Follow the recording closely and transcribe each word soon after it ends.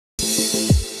You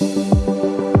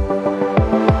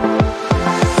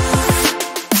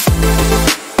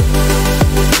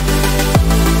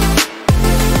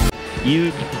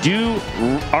do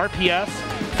RPS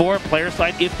for player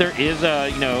side if there is a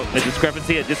a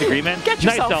discrepancy, a disagreement. Get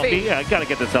your nice selfie. Yeah, gotta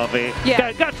get the selfie.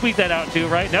 Yeah. Gotta tweet that out too,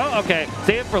 right? No? Okay.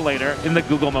 Save it for later in the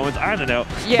Google moments. I don't know.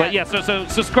 Yeah. But yeah, so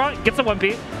Scrawt gets a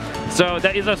 1P. So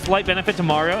that is a slight benefit to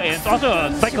Mario, and it's also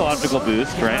a psychological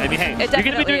boost, right? I mean, hey, you're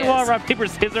going to be doing a lot of rock, paper,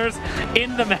 scissors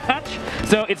in the match,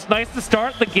 so it's nice to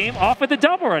start the game off with a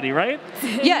dub already, right?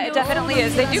 Yeah, it definitely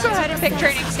is. They do go ahead and pick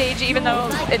training stage, even though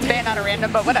it's banned out of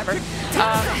random, but whatever.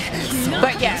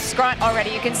 But yeah, SCRAWT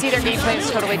already, you can see their gameplay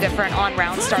is totally different on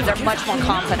round start. They're much more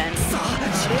confident.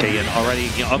 Okay, and already,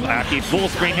 Aki, full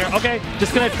screen here. Okay,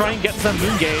 just going to try and get some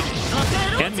moon gauge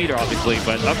and meter, obviously,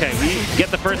 but okay, we get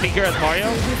the first hit here as Mario.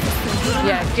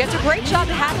 Yeah, gets a great job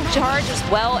to have him charge as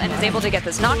well and is able to get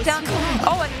this knockdown.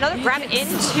 Oh, and another grab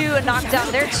into a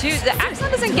knockdown there too. The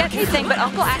Axon doesn't get anything, but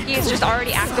Uncle Aki is just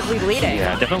already actively leading.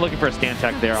 Yeah, definitely looking for a stand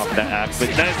tech there off of that axe, but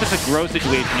that is just a gross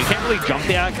situation. You can't really jump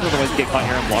the axe, otherwise you get caught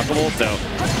here unblockable, so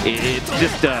it's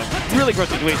just a really gross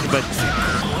situation, but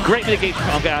great mitigation from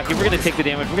Uncle Aki. We're going to take the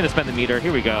damage, we're going to spend the meter.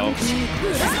 Here we go.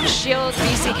 Shield,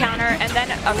 BC counter, and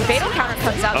then a fatal counter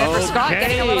comes out there for SCRAWT,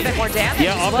 getting a little bit more damage.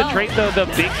 Yeah, off the trait though, the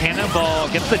big cannonball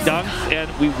gets the dunks, and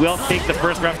we will take the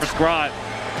first round for SCRAWT.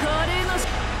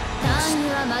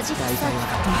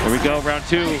 Here we go, round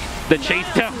two. The chase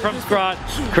down from SCRAWT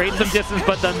creates some distance,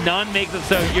 but the none makes it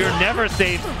so you're never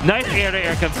safe. Nice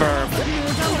air-to-air confirm.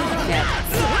 Yeah.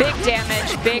 Big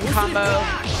damage, big combo.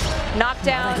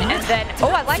 Knockdown, and then,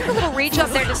 oh, I like the little reach up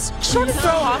there to sort of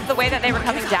throw off the way that they were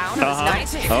coming down. It was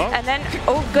nice. And then,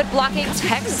 oh, good blocking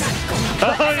techs.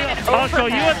 I'll show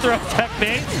you a throw tech,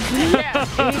 mate.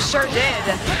 Yeah, he sure did.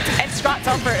 And SCRAWT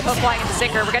fell for it, hook, flying into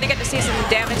sinker. We're going to get to see some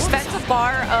damage. Spends a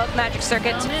bar of Magic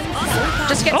Circuit.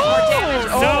 Just gets more damage.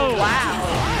 Oh, no. Wow.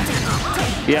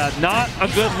 Yeah, not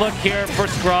a good look here for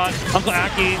SCRAWT. Uncle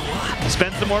Aki,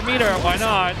 spend some more meter. Why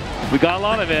not? We got a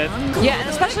lot of it. Yeah, and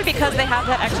especially because they have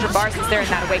that extra bar since they're in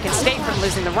that awakened state from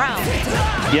losing the round.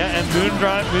 Yeah, and Moon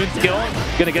Drive, Moon Skill,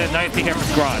 gonna get a nice hit here from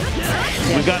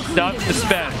SCRAWT. We've got stuff to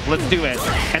spend. Let's do it.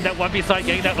 And that 1B side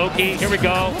getting that Oki. Here we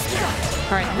go.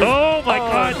 All right. Oh my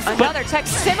God. Another tech,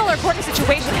 similar corner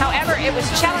situation. However, it was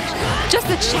challenged. Just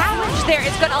the challenge there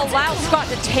is going to allow SCRAWT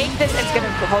to take this and it's going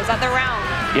to close out the round.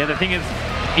 Yeah, the thing is,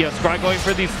 SCRAWT going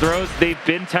for these throws, they've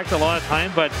been teched a lot of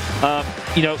time, but,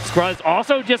 SCRAWT is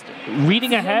also just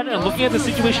reading ahead and looking at the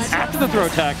situation after the throw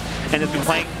tech, and has been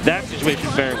playing that situation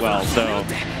very well, so,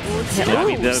 I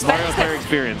mean, the Mario player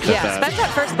experience. Yeah, spends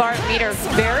that first bar of meter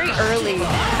very early,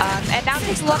 and now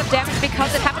takes a lot of damage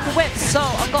because it happened to whip, so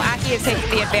Uncle Aki is taking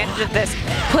the advantage of this.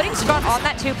 Putting SCRAWT on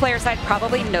that two-player side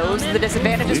probably knows the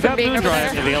disadvantages from being over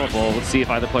there. Available. Let's see if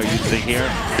either player uses it here.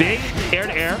 Big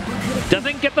air-to-air.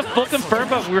 Doesn't get the full confirm,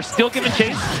 but we're still giving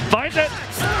chase. Finds it.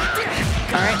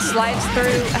 All right, slides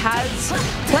through, has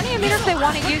plenty of meter if they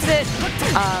want to use it.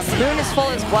 Moon is full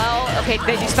as well. Okay,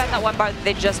 they do spend that one bar that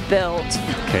they just built.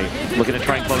 Okay, looking to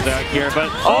try and close out here, but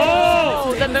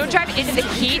oh! The moon drive into the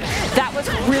heat, that was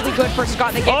really good for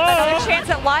SCRAWT. They gave another chance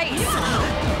at light.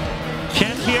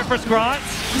 Chance here for SCRAWT.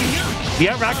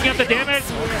 Yeah, racking up the damage.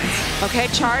 Okay,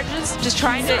 charges, just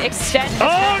trying to extend as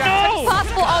much as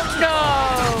possible. Oh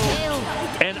no!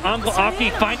 And Uncle Aki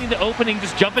finding the opening,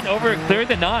 just jumping over, clearing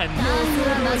the none.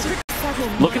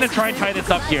 Looking to try and tie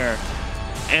this up here.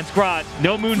 And SCRAWT,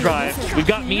 no moon drive. We've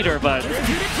got meter, but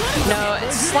no,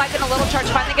 it's slides in a little charge.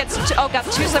 Finally gets got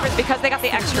two slivers because they got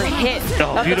the extra hit.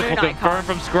 Oh, beautiful confirm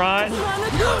from SCRAWT.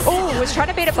 Oh, was trying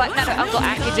to bait a button out of Uncle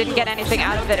Aki, didn't get anything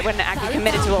out of it when Aki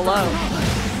committed to a low.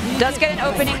 Does get an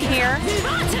opening here.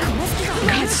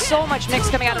 God, so much mix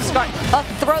coming out of SCRAWT.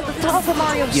 The throw for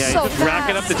Mario so just fast.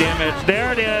 Racking up the damage.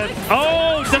 There it is.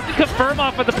 Oh, doesn't confirm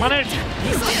off of the punish.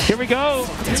 Here we go.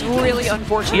 It's really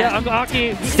unfortunate. Yeah, Uncle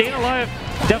Aki staying alive.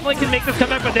 Definitely can make this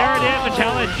comeback, but there it is, the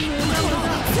challenge.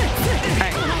 All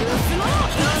right.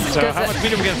 So how much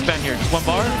meter are we going to spend here? Just one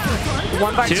bar?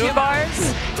 One bar, two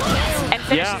bars, and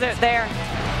finishes it there.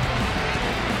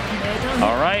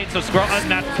 All right, so SCRAWT on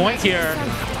that point here.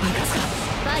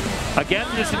 Again,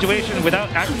 this situation without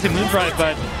access to moon drive,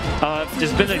 but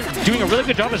just been doing a really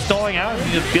good job of stalling out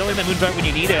and just feeling the moon drive when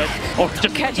you need it, or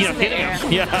just hitting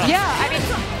him. Yeah, I mean,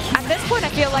 at this point, I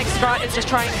feel like SCRAWT is just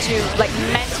trying to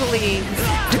mentally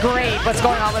degrade what's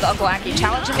going on with Uncle Aki.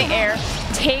 Challenge in the air,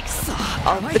 takes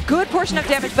the good portion of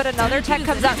damage, but another tech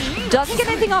comes out. Doesn't get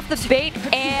anything off the bait,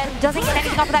 and doesn't get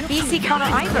anything off of that BC counter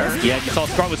either. Yeah, you saw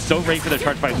Scrawt was so ready for the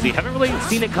charge fight. You haven't really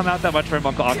seen it come out that much from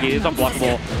Uncle Aki. It is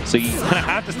unblockable, so you kind of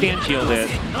have to stand shielded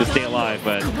to stay alive,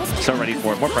 but so ready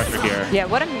for it. More pressure here. Yeah,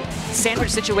 what a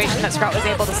sandwich situation that Scrawt was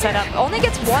able to set up. Only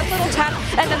gets one little tap,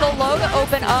 and then the low to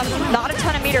open up. Not a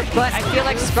ton of meter, but I feel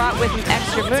like Scrawt with an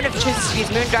extra moon of choose to use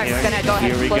Moondrive is going to go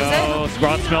ahead and close it. Here we go.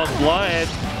 Scrawt smells blood.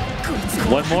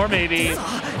 One more, maybe.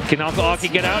 Can Uncle Aki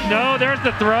get out? No, there's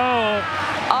the throw.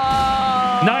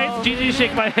 Oh. Nice GG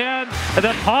shake by hand. And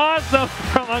then pause, though,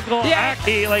 from Uncle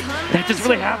Aki. Like, that just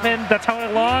really happened. That's how I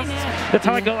lost. That's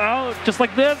how I go out, just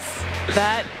like this.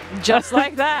 Just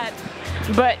like that.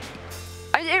 But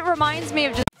it reminds me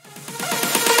of just